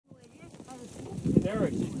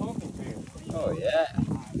Oh yeah.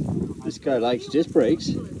 This guy likes disc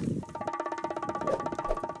brakes.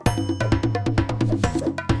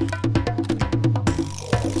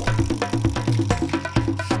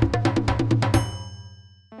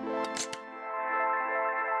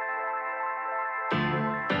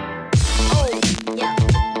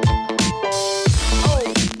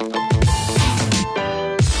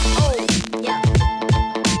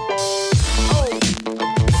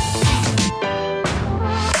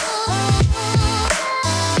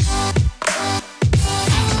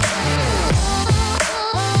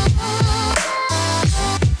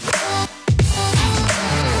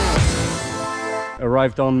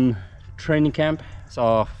 Arrived on training camp. It's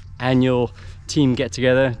our annual team get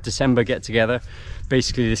together, December get together.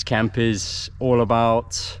 Basically this camp is all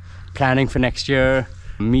about planning for next year,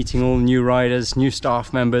 meeting all new riders, new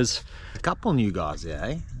staff members. A couple new guys, yeah,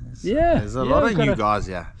 eh? There's a yeah, lot of new guys,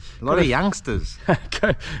 yeah. A lot of youngsters.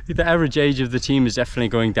 The average age of the team is definitely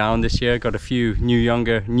going down this year. Got a few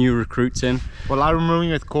new recruits in. Well, I'm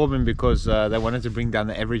rooming with Corbin because they wanted to bring down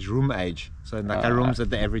the average room age. So like our room's at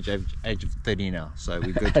the average age of 30 now, so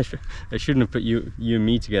we're good. They shouldn't have put you and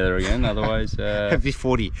me together again, otherwance. Be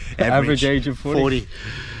 40. Average age of 40.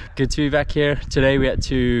 Good to be back here. Today we had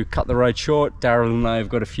to cut the ride short. Daryl and I have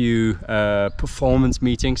got a few performance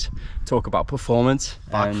meetings, talk about performance.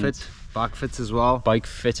 Bike fits as well. Bike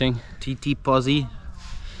fitting. TT posse.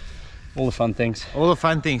 All the fun things. All the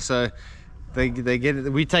fun things. So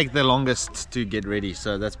we take the longest to get ready,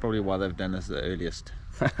 so that's probably why they've done us the earliest.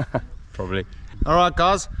 Probably. All right,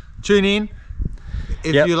 guys, tune in.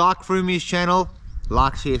 If you like Froome's channel,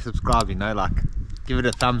 like, share, subscribe. You know, like, give it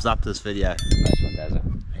a thumbs up this video. Nice one, Dazza.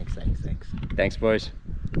 Thanks. Thanks, boys.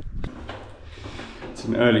 It's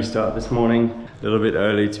an early start this morning. A little bit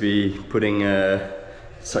early to be putting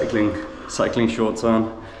cycling shorts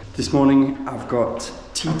on. This morning I've got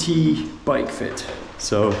TT bike fit.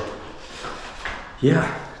 So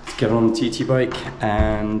yeah, let's get on the TT bike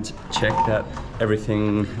and check that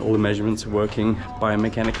everything, all the measurements are working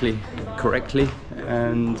biomechanically correctly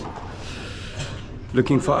and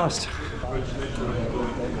looking fast.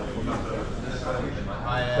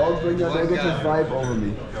 Don't bring your negative vibe over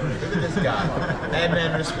me. Look at this guy. Hey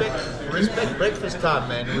man, respect breakfast time,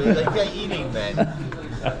 man. We're like eating, man.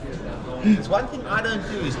 There's one thing I don't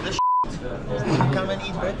do is this come and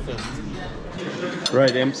eat breakfast.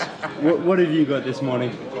 Right, Imps. What have you got this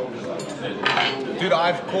morning? Dude,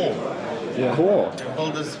 I've core. Yeah. Core.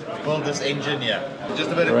 Build this engine here.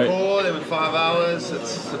 Just a bit of core, then with 5 hours.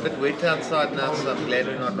 It's a bit wet outside now, so I'm glad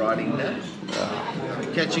we're not riding now.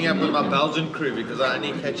 I'm catching up with my Belgian crew because I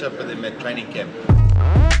only catch up with them at training camp.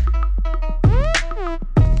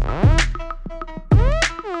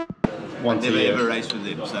 Once Never ever race with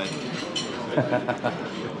them, so.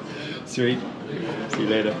 Sweet. See you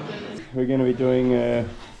later. We're going to be doing a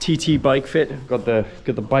TT bike fit. Got the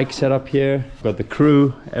bike set up here. Got the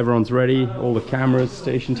crew. Everyone's ready. All the cameras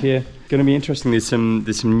stationed here. Going to be interesting. There's some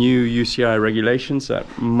new UCI regulations that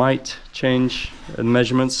might change the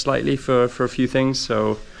measurements slightly for a few things.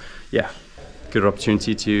 So yeah, good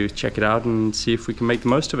opportunity to check it out and see if we can make the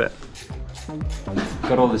most of it.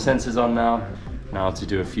 Got all the sensors on now. Now to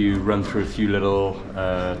do run through a few little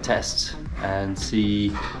tests and see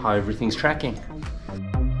how everything's tracking.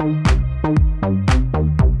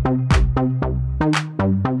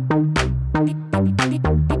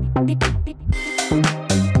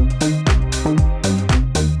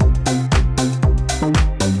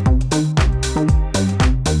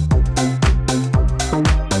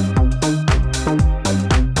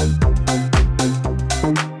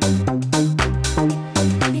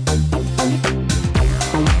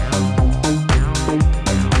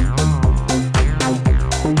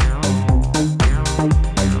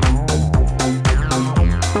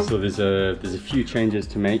 There's a few changes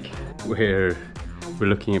to make where we're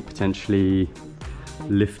looking at potentially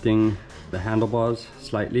lifting the handlebars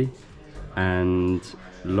slightly and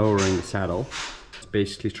lowering the saddle. It's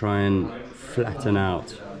basically try and flatten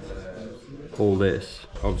out all this.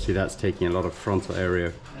 Obviously that's taking a lot of frontal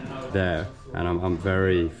area there, and I'm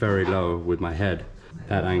very, very low with my head.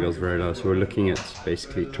 That angle is very low, so we're looking at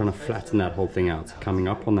basically trying to flatten that whole thing out, coming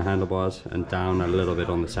up on the handlebars and down a little bit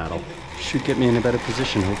on the saddle. Should get me in a better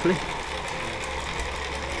position, hopefully.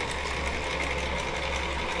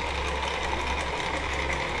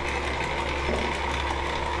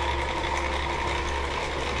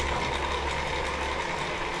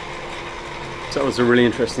 So that was a really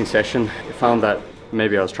interesting session. I found that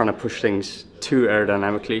maybe I was trying to push things too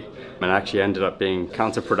aerodynamically and actually ended up being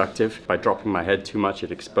counterproductive. By dropping my head too much,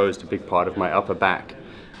 it exposed a big part of my upper back,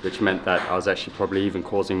 which meant that I was actually probably even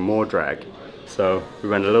causing more drag. So we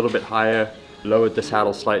went a little bit higher, lowered the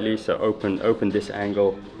saddle slightly, so opened this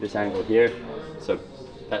angle here. So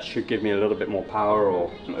that should give me a little bit more power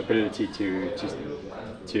or ability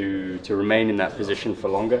to remain in that position for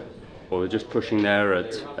longer. Or just pushing there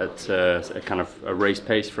at a kind of a race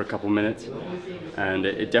pace for a couple minutes, and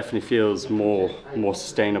it definitely feels more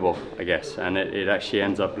sustainable, I guess, and it actually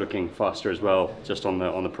ends up looking faster as well, just on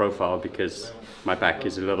the profile, because my back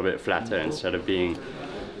is a little bit flatter instead of being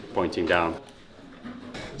pointing down.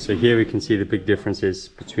 So here we can see the big differences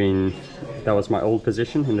between, that was my old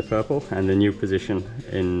position in the purple and the new position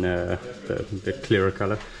in the clearer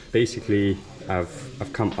color. Basically, I've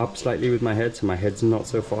come up slightly with my head, so my head's not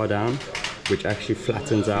so far down, which actually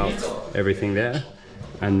flattens out everything there.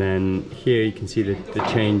 And then here you can see the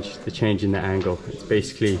change in the angle. It's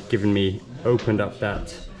basically given me, opened up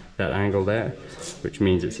that angle there, which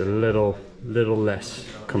means it's a little less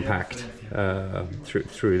compact through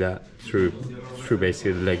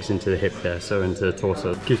basically the legs into the hip there, so into the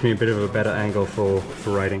torso. It gives me a bit of a better angle for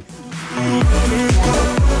riding.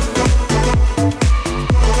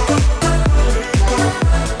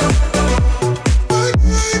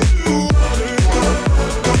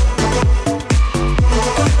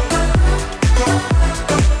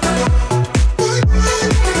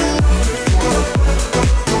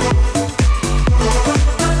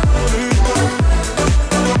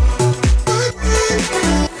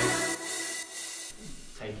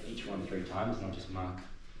 Each one 3 times, and I'll just mark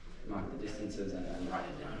the distances and write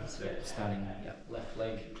it down. So starting at left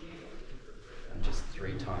leg, and just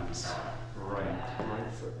 3 times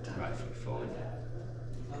right foot forward.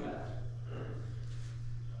 Good.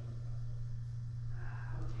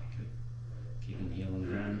 Good. Keeping the heel on the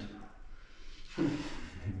ground. Good.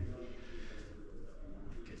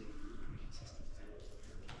 Pretty consistent.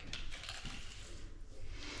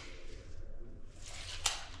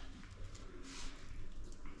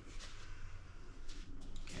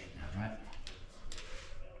 Okay. Right.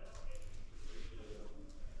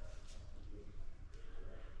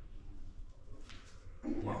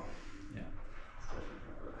 Wow. Yeah.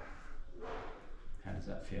 How does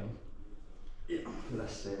that feel? Yeah,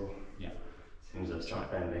 less stable. Yeah. As soon as I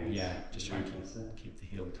start bending. Yeah, just try to keep the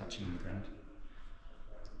heel touching the ground.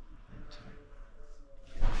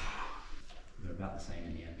 They're about the same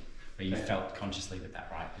in the end. But you felt consciously that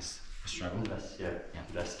right is a struggle?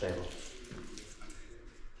 Less stable.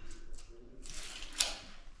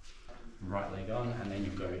 Right leg on, and then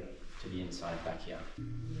you go to the inside back here.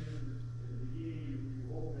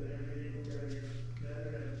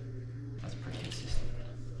 That's pretty consistent.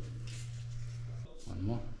 One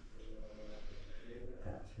more.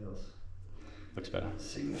 That feels... looks better.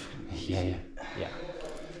 Significantly. Yeah.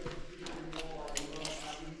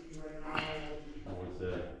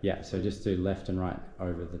 Yeah, so just do left and right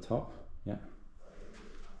over the top. Yeah.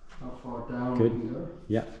 How far down? Good.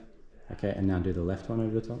 Yeah. Okay, and now do the left one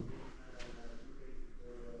over the top.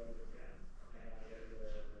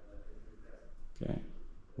 Okay,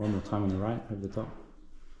 one more time on the right over the top.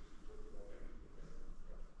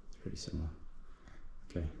 It's pretty similar.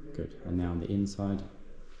 Okay, good. And now on the inside.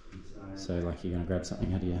 So like you're going to grab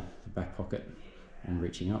something out of your back pocket and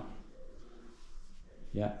reaching up.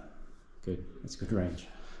 Yeah, good. That's good range.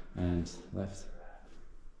 And left.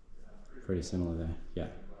 Pretty similar there. Yeah,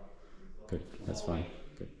 good. That's fine.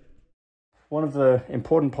 Good. One of the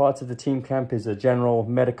important parts of the team camp is a general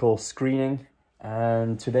medical screening.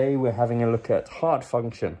 And today we're having a look at heart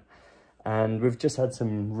function, and we've just had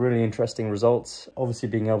some really interesting results. Obviously,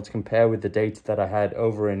 being able to compare with the data that I had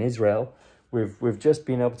over in Israel, we've just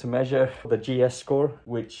been able to measure the GS score,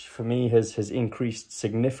 which for me has increased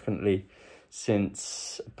significantly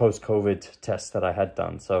since post-COVID tests that I had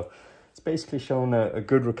done. So it's basically shown a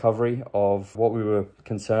good recovery of what we were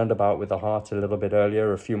concerned about with the heart a little bit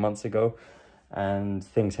earlier, a few months ago, and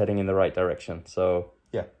things heading in the right direction. So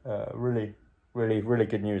yeah, really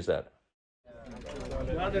good news there.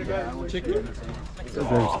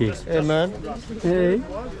 Hey man. Hey.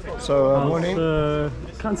 So morning.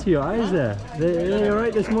 Can't see your eyes there. They all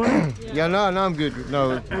right this morning? Yeah, no, I'm good.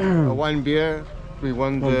 No, one beer. We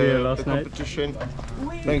won the competition.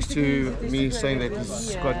 Thanks to me saying that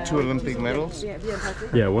he's got 2 Olympic medals.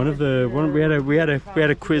 Yeah, we had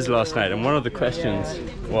a quiz last night, and one of the questions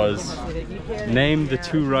was name the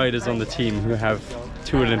 2 riders on the team who have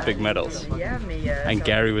 2 Olympic medals. And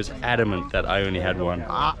Gary was adamant that I only had 1.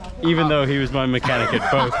 Even though he was my mechanic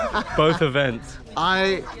at both events.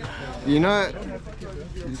 You know,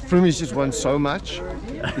 Froome's just won so much.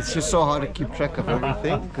 It's just so hard to keep track of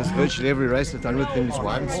everything because virtually every race I've done with him is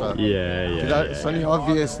won. So it's only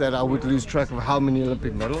obvious that I would lose track of how many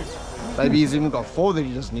Olympic medals. Maybe he's even got 4 that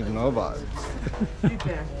he doesn't even know about.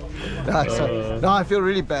 No, I feel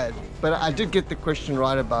really bad. But I did get the question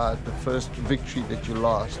right about the first victory that you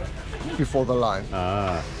lost before the line.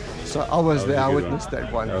 So I was there, I witnessed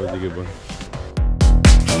that one. That was a good one.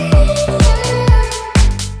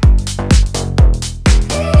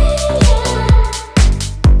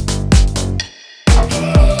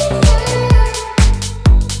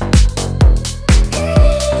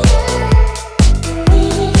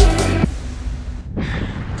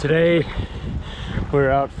 Today we're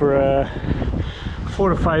out for a 4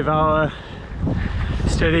 to 5 hour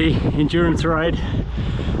steady endurance ride.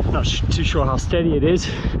 Not too sure how steady it is.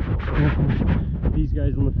 These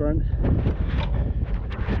guys on the front,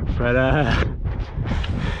 but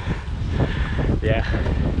yeah,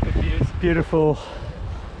 it's beautiful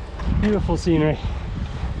scenery.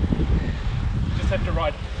 Just have to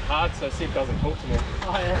ride hard so Seb doesn't talk to me.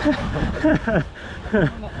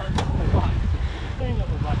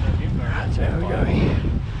 There we go.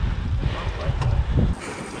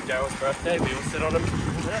 On Daryl's birthday, we all sit on him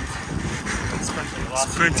and sprinting the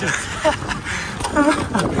last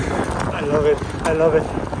I love it.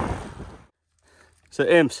 So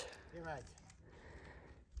Imps,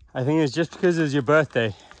 I think it's just because it was your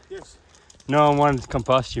birthday. Yes. No one wanted to come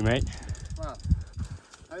past you, mate. Well,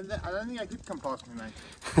 I don't think I could come past me, mate.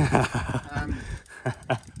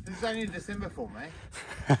 This is only December for me.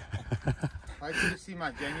 I could see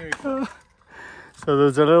my January form. So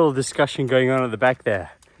there's a little discussion going on at the back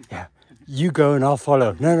there. Yeah, you go and I'll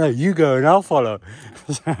follow. No, you go and I'll follow.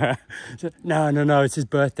 No, it's his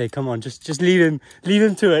birthday. Come on, just leave him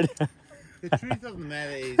to it. The truth of the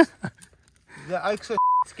matter is, the oaks are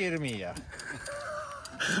scared of me here.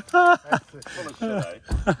 Oh,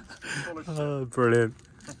 brilliant.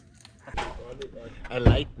 A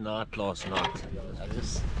late night last night. I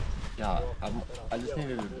just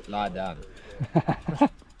needed to lie down.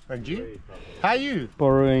 And you? How are you?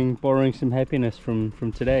 Borrowing some happiness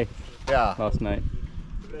from today. Yeah. Last night.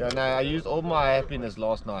 Yeah, no, I used all my happiness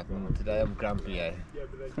last night and today I'm grumpy, eh?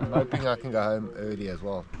 I'm hoping I can go home early as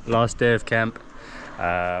well. Last day of camp.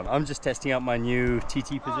 I'm just testing out my new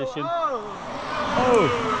TT position.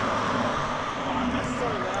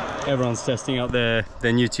 Everyone's testing out their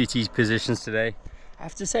new TT positions today. I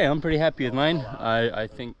have to say I'm pretty happy with mine. I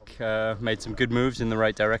think made some good moves in the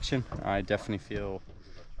right direction. I definitely feel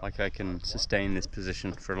like I can sustain this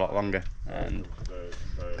position for a lot longer, and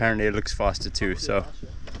apparently it looks faster too, so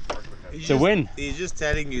it's a win. He's just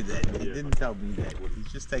telling you that. He didn't tell me that.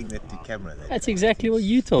 He's just saying that to camera. That's exactly what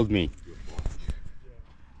you told me.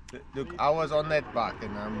 Look, I was on that bike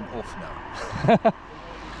and I'm off now.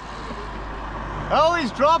 Oh,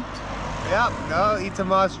 he's dropped! Yeah, no,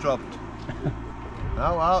 Itamar's dropped.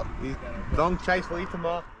 Oh well, long chase for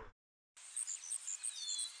Itamar.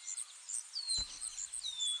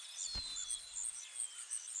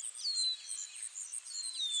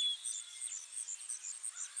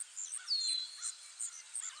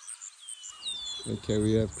 Okay,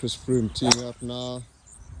 we have Chris Froome teeing up now.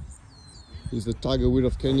 He's the Tiger Wood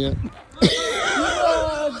of Kenya.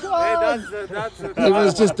 It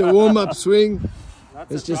was just a warm-up swing.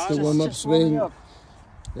 It's just a warm-up swing.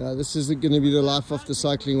 Yeah, this is going to be the life of the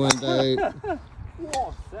cycling one day.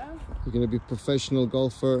 You're going to be a professional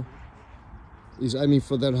golfer. He's aiming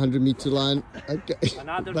for that 100-meter line. Okay.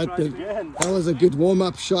 But that was a good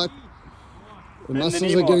warm-up shot. The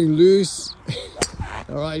muscles are getting loose.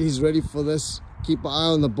 All right, he's ready for this. Keep an eye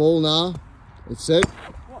on the ball now. That's it.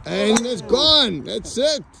 And it's gone. That's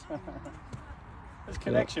it. There's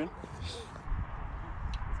connection.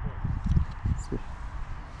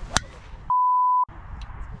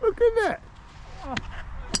 Look at that.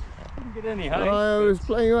 Didn't get any height. I was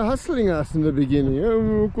hustling us in the beginning. Yeah,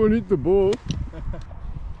 we couldn't hit the ball.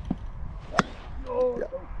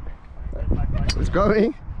 It's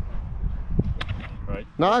going. Right.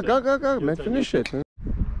 No, go, man. Finish it.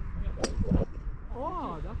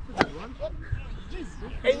 Oh, that's a good one.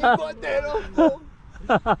 And you got that off ball.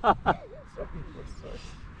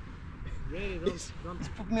 It's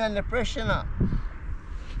put me under pressure now.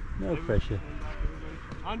 No pressure.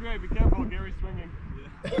 Andre, be careful, Gary's swinging.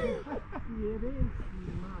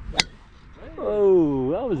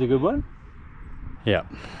 Oh, that was a good one. Yeah,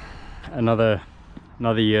 another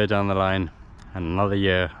year down the line, and another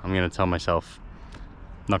year I'm going to tell myself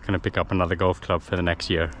not going to pick up another golf club for the next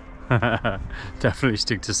year. Definitely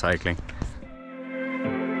stick to cycling.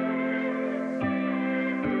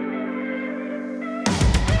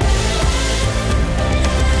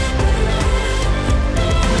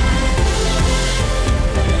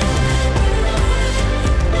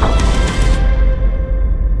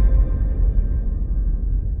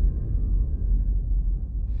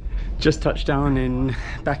 Just touched down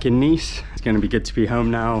back in Nice. It's going to be good to be home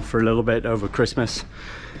now for a little bit over Christmas,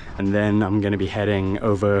 and then I'm going to be heading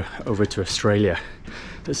over to Australia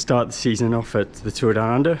to start the season off at the Tour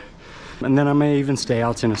Down Under, and then I may even stay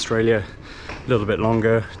out in Australia a little bit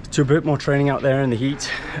longer, do a bit more training out there in the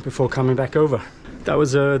heat before coming back over. That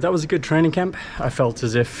was a good training camp. I felt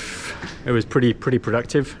as if it was pretty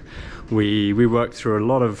productive. We worked through a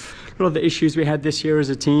lot of the issues we had this year as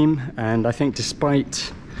a team, and I think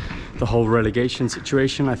despite the whole relegation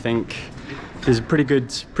situation, I think there's a pretty good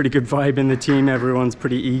vibe in the team. Everyone's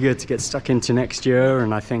pretty eager to get stuck into next year,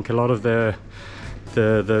 and I think a lot of the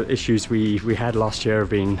issues we had last year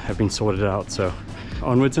have been sorted out. So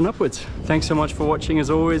onwards and upwards. Thanks so much for watching. As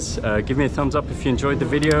always, give me a thumbs up if you enjoyed the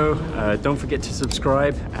video. Don't forget to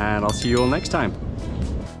subscribe, and I'll see you all next time.